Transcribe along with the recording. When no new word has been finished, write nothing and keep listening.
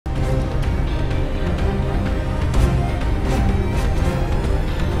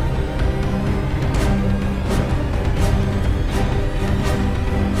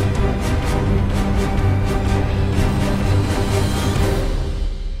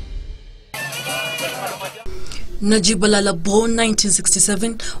Najib Balala, born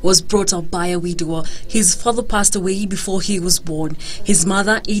 1967, was brought up by a widower. His father passed away before he was born. His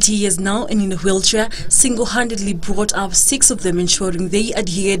mother, 80 years now and in a wheelchair, single-handedly brought up 6 of them, ensuring they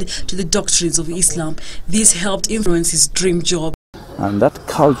adhered to the doctrines of Islam. This helped influence his dream job. And that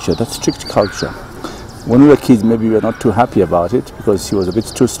culture, that strict culture, when we were kids, maybe we were not too happy about it because he was a bit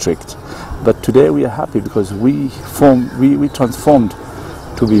too strict. But today we are happy because we transformed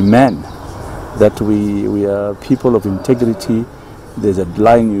to be men. That we are people of integrity. There's a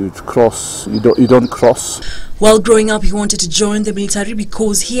line you cross, you don't cross. While growing up, he wanted to join the military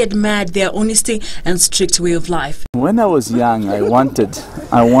because he admired their honesty and strict way of life. When I was young, I wanted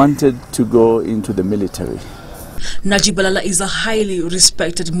to go into the military. Najib Balala is a highly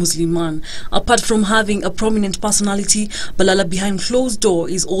respected Muslim man. Apart from having a prominent personality, Balala behind closed door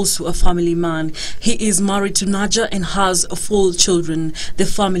is also a family man. He is married to Naja and has 4 children, the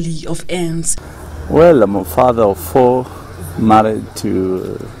family of ends. Well, I'm a father of 4, married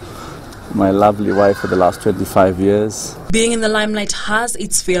to my lovely wife for the last 25 years. Being in the limelight has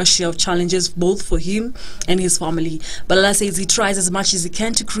its fair share of challenges both for him and his family. Balala says he tries as much as he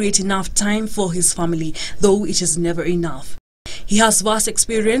can to create enough time for his family, though it is never enough. He has vast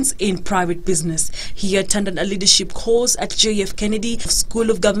experience in private business. He attended a leadership course at J.F. Kennedy School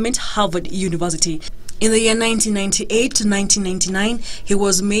of Government, Harvard University. In the year 1998 to 1999, he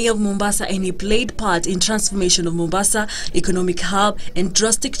was mayor of Mombasa and he played part in transformation of Mombasa, economic hub and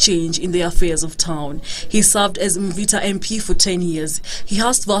drastic change in the affairs of town. He served as Mvita MP for 10 years. He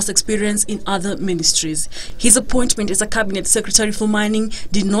has vast experience in other ministries. His appointment as a cabinet secretary for mining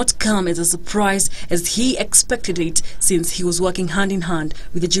did not come as a surprise as he expected it since he was working hand in hand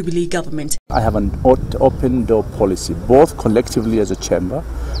with the Jubilee government. I have an open door policy, both collectively as a chamber,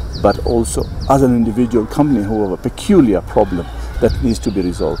 but also as an individual company who have a peculiar problem that needs to be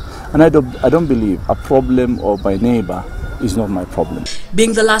resolved. And I don't believe a problem of my neighbor is not my problem.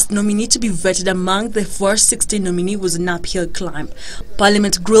 Being the last nominee to be vetted among the first 16 nominees was an uphill climb.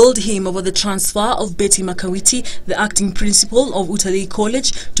 Parliament grilled him over the transfer of Betty Makawiti, the acting principal of Utalii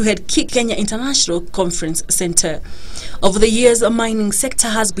College, to head Kenya International Conference Center. Over the years, the mining sector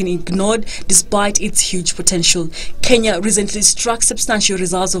has been ignored despite its huge potential. Kenya recently struck substantial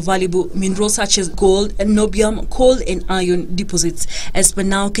results of valuable minerals such as gold, niobium, coal and iron deposits. As per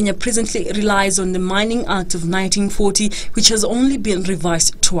now, Kenya presently relies on the Mining Act of 1940, which has only been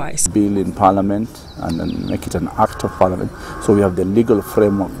revised twice. Bill in Parliament and then make it an act of Parliament. So we have the legal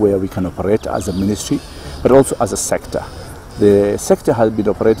framework where we can operate as a ministry, but also as a sector. The sector has been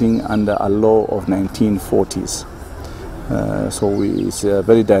operating under a law of 1940s. It's a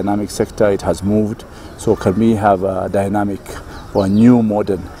very dynamic sector. It has moved. So can we have a dynamic or a new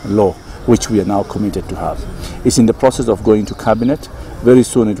modern law, which we are now committed to have? It's in the process of going to cabinet. Very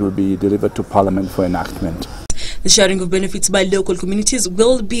soon it will be delivered to Parliament for enactment. The sharing of benefits by local communities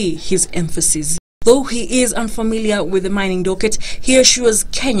will be his emphasis. Though he is unfamiliar with the mining docket, he assures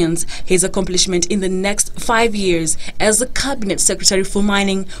Kenyans his accomplishment in the next 5 years as the Cabinet Secretary for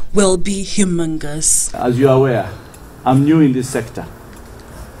Mining will be humongous. As you are aware, I'm new in this sector,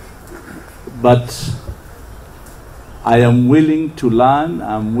 but I am willing to learn,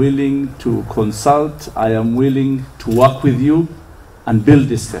 I'm willing to consult, I am willing to work with you and build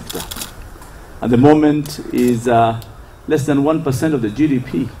this sector. At the moment is less than 1% of the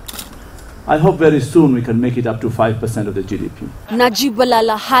GDP. I hope very soon we can make it up to 5% of the GDP. Najib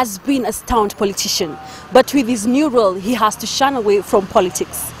Balala has been a staunch politician, but with his new role, he has to shun away from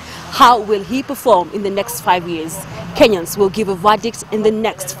politics. How will he perform in the next 5 years? Kenyans will give a verdict in the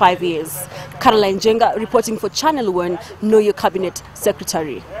next 5 years. Njenga reporting for Channel 1, Know Your Cabinet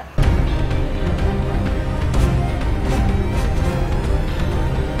Secretary.